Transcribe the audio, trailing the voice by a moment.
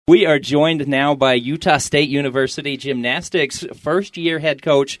We are joined now by Utah State University gymnastics first-year head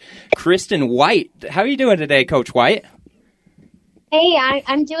coach Kristin White. How are you doing today, Coach White? Hey,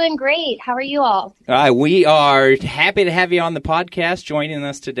 I'm doing great. How are you all? We are happy to have you on the podcast, joining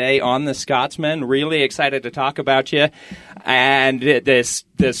us today on the Scotsman. Really excited to talk about you and this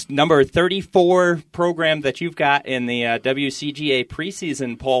number 34 program that you've got in the WCGA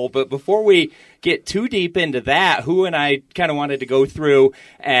preseason poll. But before we get too deep into that, Who and I kind of wanted to go through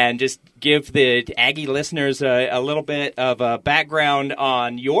and just give the Aggie listeners a little bit of a background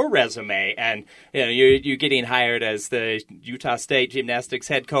on your resume. And you're getting hired as the Utah State gymnastics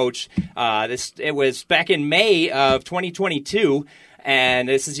head coach. It was back in May of 2022, and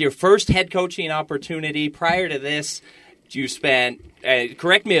this is your first head coaching opportunity. Prior to this, you spent,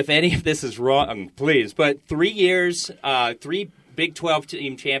 correct me if any of this is wrong, please, but 3 years, 3 Big 12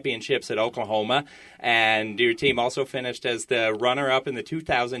 team championships at Oklahoma, and your team also finished as the runner-up in the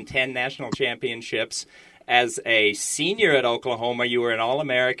 2010 national championships. As a senior at Oklahoma, you were an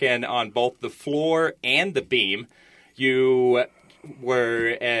All-American on both the floor and the beam. You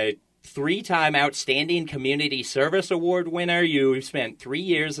were a 3-time Outstanding Community Service Award winner. You spent 3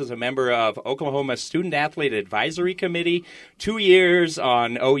 years as a member of Oklahoma's Student Athlete Advisory Committee, 2 years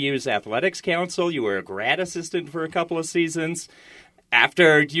on OU's Athletics Council. You were a grad assistant for a couple of seasons.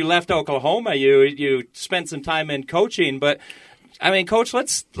 After you left Oklahoma, you spent some time in coaching. But, I mean, Coach,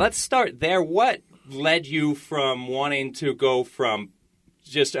 let's start there. What led you from wanting to go from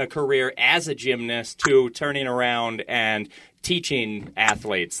just a career as a gymnast to turning around and teaching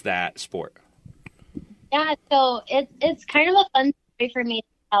athletes that sport? Yeah, so it's kind of a fun story for me to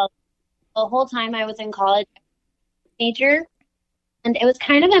tell. The whole time I was in college, major, and it was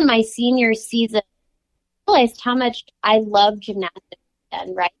kind of in my senior season, I realized how much I loved gymnastics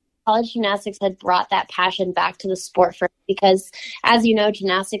then, right? College gymnastics had brought that passion back to the sport for me because, as you know,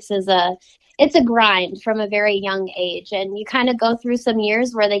 gymnastics is it's a grind from a very young age, and you kind of go through some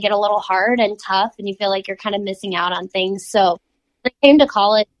years where they get a little hard and tough, and you feel like you're kind of missing out on things. So when I came to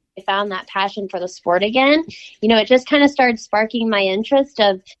college, I found that passion for the sport again. It just kind of started sparking my interest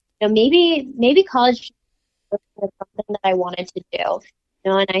of, maybe college was something that I wanted to do.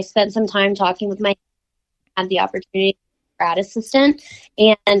 And I spent some time talking with had the opportunity to be a grad assistant,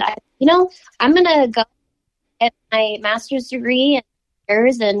 and I'm going to go get my master's degree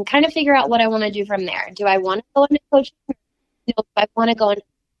and kind of figure out what I want to do from there. Do I want to go into coaching? Do I want to go into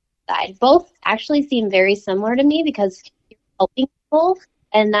the side? Both actually seem very similar to me because you're helping people,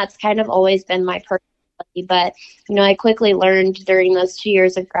 and that's kind of always been my personality. But, I quickly learned during those 2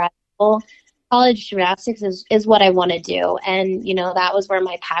 years of grad school, college gymnastics is what I want to do. And, that was where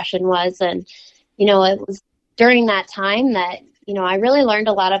my passion was. And, it was during that time that, I really learned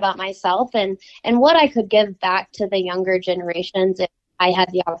a lot about myself and what I could give back to the younger generations if I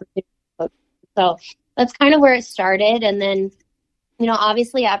had the opportunity to coach. So that's kind of where it started. And then,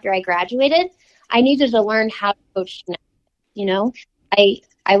 obviously after I graduated, I needed to learn how to coach gymnastics.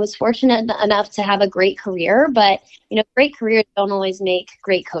 I was fortunate enough to have a great career, but, great careers don't always make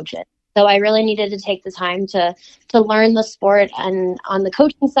great coaches. So I really needed to take the time to learn the sport and on the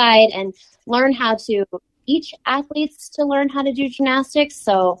coaching side and learn how to teach athletes to learn how to do gymnastics.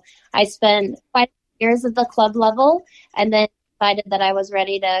 So I spent 5 years at the club level and then decided that I was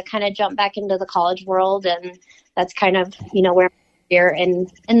ready to kind of jump back into the college world, and that's kind of where my career in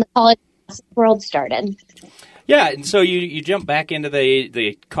the college world started. Yeah, and so you jump back into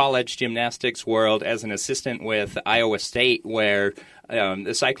the college gymnastics world as an assistant with Iowa State, where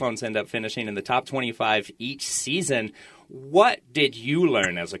the Cyclones end up finishing in the top 25 each season. What did you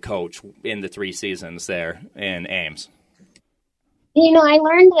learn as a coach in the 3 seasons there in Ames? I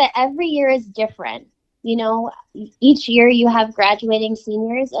learned that every year is different. Each year you have graduating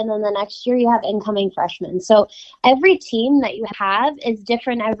seniors, and then the next year you have incoming freshmen. So every team that you have is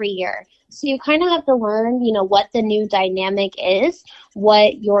different every year. So you kind of have to learn, what the new dynamic is,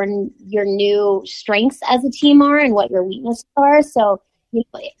 what your new strengths as a team are, and what your weaknesses are. So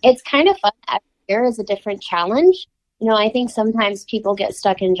it's kind of fun. Every year is a different challenge. I think sometimes people get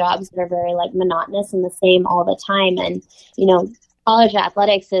stuck in jobs that are very monotonous and the same all the time. And, college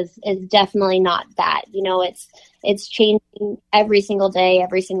athletics is definitely not that. It's changing every single day,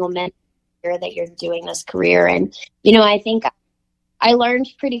 every single minute that you're doing this career. And, I think I learned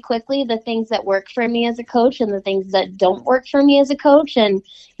pretty quickly the things that work for me as a coach and the things that don't work for me as a coach. And,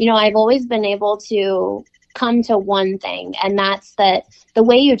 I've always been able to come to one thing, and that's that the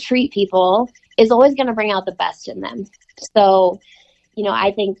way you treat people is always going to bring out the best in them. So,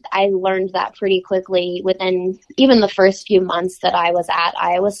 I think I learned that pretty quickly within even the first few months that I was at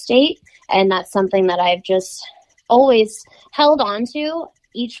Iowa State. And that's something that I've just always held on to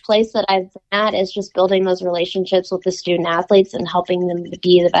each place that I've been at is just building those relationships with the student athletes and helping them to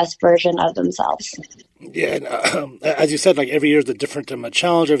be the best version of themselves. Yeah, and as you said, like every year is a different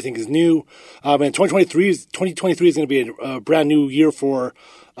challenge. Everything is new. And 2023 is going to be a brand new year for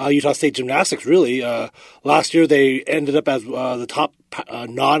Utah State gymnastics. Really, last year they ended up as the top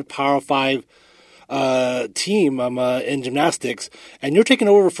non-Power 5 team in gymnastics, and you're taking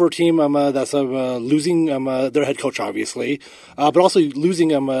over for a team that's losing their head coach, obviously, but also losing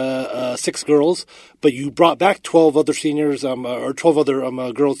 6 girls. But you brought back 12 other seniors or 12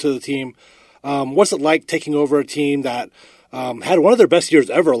 other girls to the team. What's it like taking over a team that had one of their best years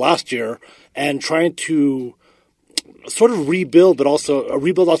ever last year and trying to sort of rebuild, but also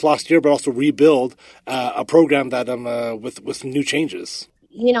rebuild off last year, but also rebuild a program that with some new changes?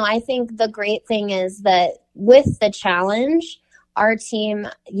 You know, I think the great thing is that with the challenge, our team,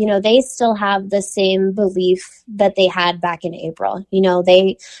 you know, they still have the same belief that they had back in April. You know,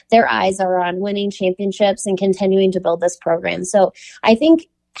 their eyes are on winning championships and continuing to build this program. So I think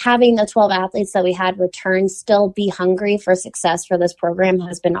having the 12 athletes that we had return still be hungry for success for this program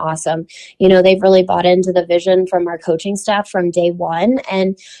has been awesome. You know, they've really bought into the vision from our coaching staff from day one.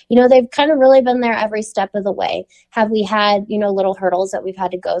 And, you know, they've kind of really been there every step of the way. Have we had, you know, little hurdles that we've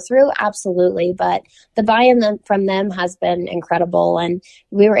had to go through? Absolutely. But the buy-in from them has been incredible. And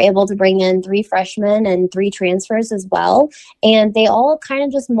we were able to bring in 3 freshmen and 3 transfers as well. And they all kind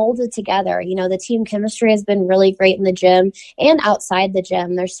of just molded together. You know, the team chemistry has been really great in the gym and outside the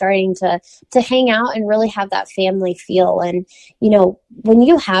gym. They're starting to hang out and really have that family feel. And, you know, when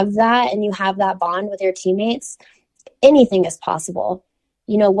you have that and you have that bond with your teammates, anything is possible.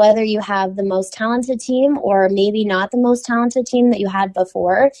 You know, whether you have the most talented team or maybe not the most talented team that you had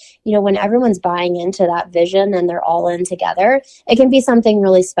before, you know, when everyone's buying into that vision and they're all in together, it can be something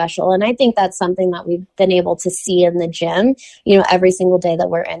really special. And I think that's something that we've been able to see in the gym, you know, every single day that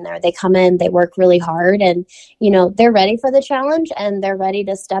we're in there. They come in, they work really hard, and, you know, they're ready for the challenge and they're ready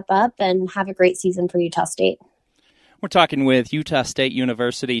to step up and have a great season for Utah State. We're talking with Utah State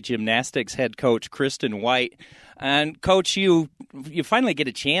University gymnastics head coach Kristin White. And, Coach, you finally get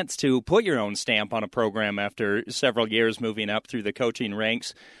a chance to put your own stamp on a program after several years moving up through the coaching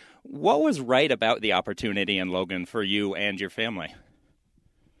ranks. What was right about the opportunity in Logan for you and your family?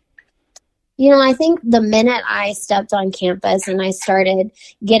 You know, I think the minute I stepped on campus and I started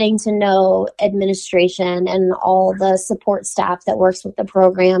getting to know administration and all the support staff that works with the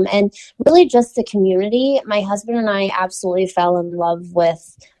program and really just the community, my husband and I absolutely fell in love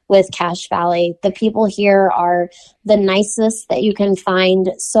with Cache Valley. The people here are the nicest that you can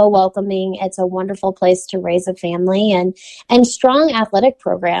find, so welcoming. It's a wonderful place to raise a family and strong athletic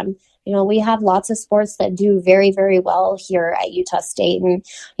program. You know, we have lots of sports that do very, very well here at Utah State. And,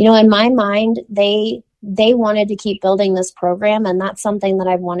 you know, in my mind, they wanted to keep building this program, and that's something that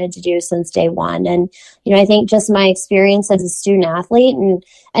I've wanted to do since day one. And, you know, I think just my experience as a student athlete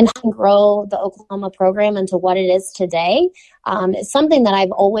and grow the Oklahoma program into what it is today is something that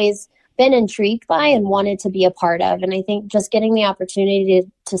I've always been intrigued by and wanted to be a part of. And I think just getting the opportunity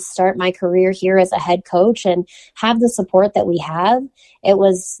to start my career here as a head coach and have the support that we have, it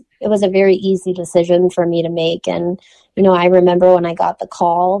was a very easy decision for me to make. And, you know, I remember when I got the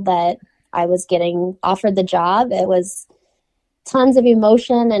call that I was getting offered the job, it was tons of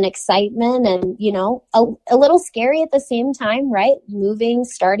emotion and excitement and, you know, a little scary at the same time, right? Moving,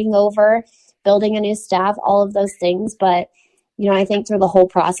 starting over, building a new staff, all of those things. But, you know, I think through the whole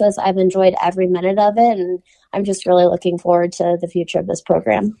process, I've enjoyed every minute of it. And I'm just really looking forward to the future of this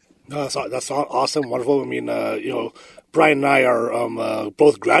program. No, that's awesome, wonderful. I mean, you know, Brian and I are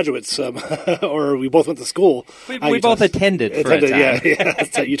both graduates, or we both went to school. We both attended for a time. Yeah,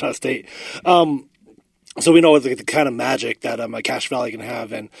 at Utah State. So we know the kind of magic that Cache Valley can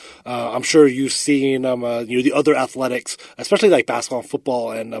have, and I'm sure you've seen you know, the other athletics, especially like basketball and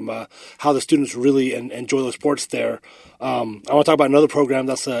football, and how the students really enjoy those sports there. I want to talk about another program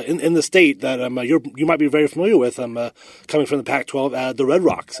that's in the state that you might be very familiar with, coming from the Pac-12, the Red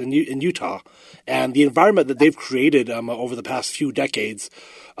Rocks in Utah, and the environment that they've created over the past few decades.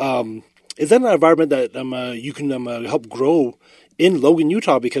 Is that an environment that you can help grow in Logan,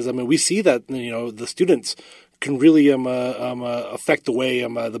 Utah? Because I mean, we see that, you know, the students can really affect the way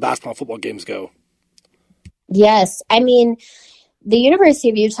the basketball and football games go. Yes, I mean, the University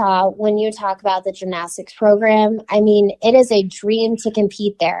of Utah, when you talk about the gymnastics program, I mean, it is a dream to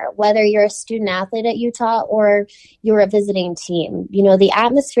compete there, whether you're a student athlete at Utah or you're a visiting team. You know, the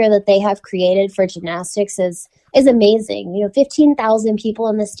atmosphere that they have created for gymnastics is amazing. You know, 15,000 people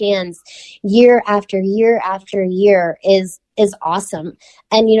in the stands year after year after year is is awesome.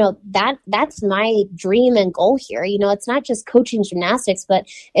 And, that's my dream and goal here. It's not just coaching gymnastics, but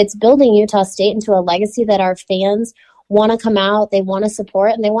it's building Utah State into a legacy that our fans want to come out, they want to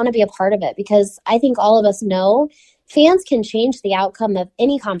support, and they want to be a part of it, because I think all of us know fans can change the outcome of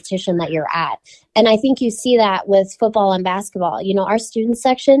any competition that you're at. And I think you see that with football and basketball. Our student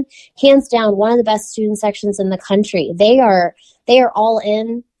section, hands down, one of the best student sections in the country. They are all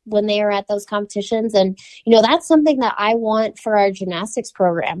in when they are at those competitions. And, that's something that I want for our gymnastics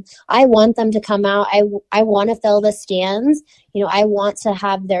program. I want them to come out. I want to fill the stands. I want to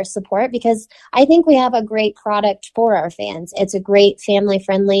have their support, because I think we have a great product for our fans. It's a great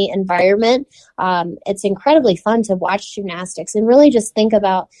family-friendly environment. It's incredibly fun to watch gymnastics and really just think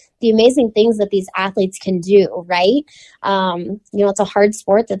about the amazing things that these athletes can do, right? It's a hard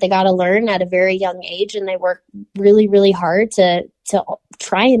sport that they got to learn at a very young age, and they work really, really hard to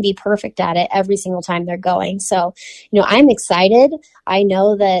try and be perfect at it every single time they're going. So, I'm excited. I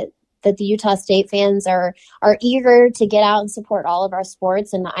know that the Utah State fans are eager to get out and support all of our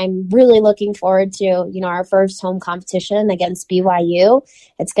sports. And I'm really looking forward to, our first home competition against BYU.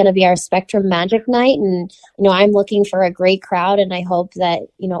 It's going to be our Spectrum Magic night. And, I'm looking for a great crowd. And I hope that,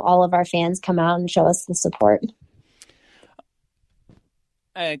 all of our fans come out and show us the support.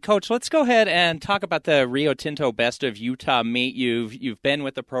 Coach, let's go ahead and talk about the Rio Tinto Best of Utah meet. You've been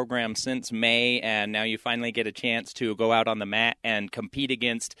with the program since May, and now you finally get a chance to go out on the mat and compete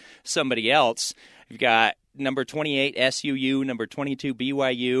against somebody else. You've got number 28 SUU, number 22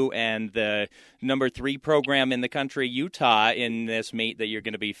 BYU, and the number 3 program in the country, Utah, in this meet that you're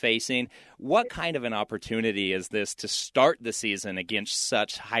going to be facing. What kind of an opportunity is this to start the season against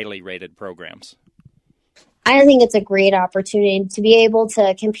such highly rated programs? I think it's a great opportunity to be able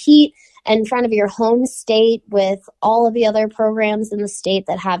to compete in front of your home state with all of the other programs in the state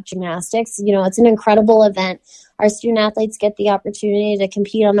that have gymnastics. It's an incredible event. Our student athletes get the opportunity to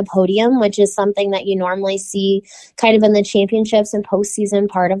compete on the podium, which is something that you normally see kind of in the championships and postseason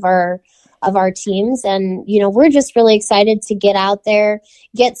part of our teams. And, we're just really excited to get out there,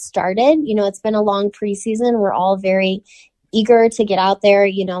 get started. It's been a long preseason. We're all very eager to get out there,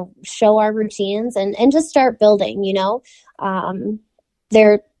 show our routines and just start building.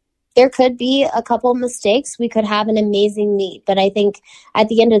 There could be a couple mistakes. We could have an amazing meet, but I think at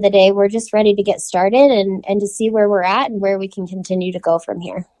the end of the day, we're just ready to get started and to see where we're at and where we can continue to go from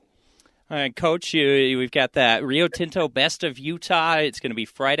here. All right, Coach, we've got that Rio Tinto Best of Utah. It's going to be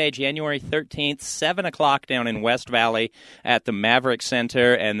Friday, January 13th, 7 o'clock down in West Valley at the Maverick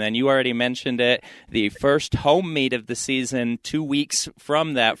Center. And then you already mentioned it, the first home meet of the season 2 weeks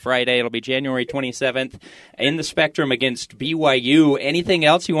from that Friday. It'll be January 27th in the Spectrum against BYU. Anything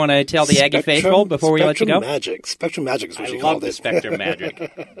else you want to tell the Aggie faithful before we let you go? Spectrum Magic is what you called it. I love the Spectrum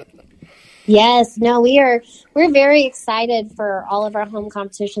Magic. Yes, no, we're very excited for all of our home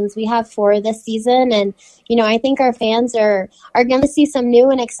competitions. We have 4 this season, and I think our fans are going to see some new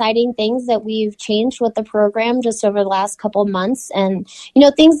and exciting things that we've changed with the program just over the last couple months, and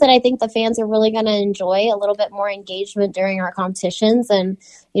things that I think the fans are really going to enjoy, a little bit more engagement during our competitions. And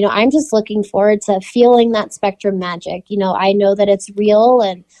I'm just looking forward to feeling that Spectrum Magic. I know that it's real,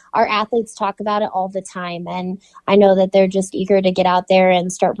 and our athletes talk about it all the time, and I know that they're just eager to get out there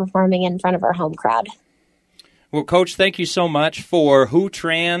and start performing in front of our home crowd. Well, Coach, thank you so much for Who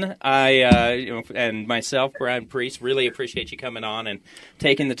Tran. And myself, Brian Priest, really appreciate you coming on and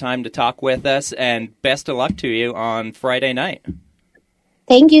taking the time to talk with us, and best of luck to you on Friday night.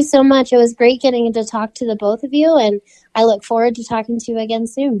 Thank you so much. It was great getting to talk to the both of you, and I look forward to talking to you again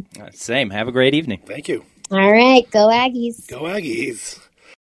soon. Same. Have a great evening. Thank you. All right. Go Aggies. Go Aggies.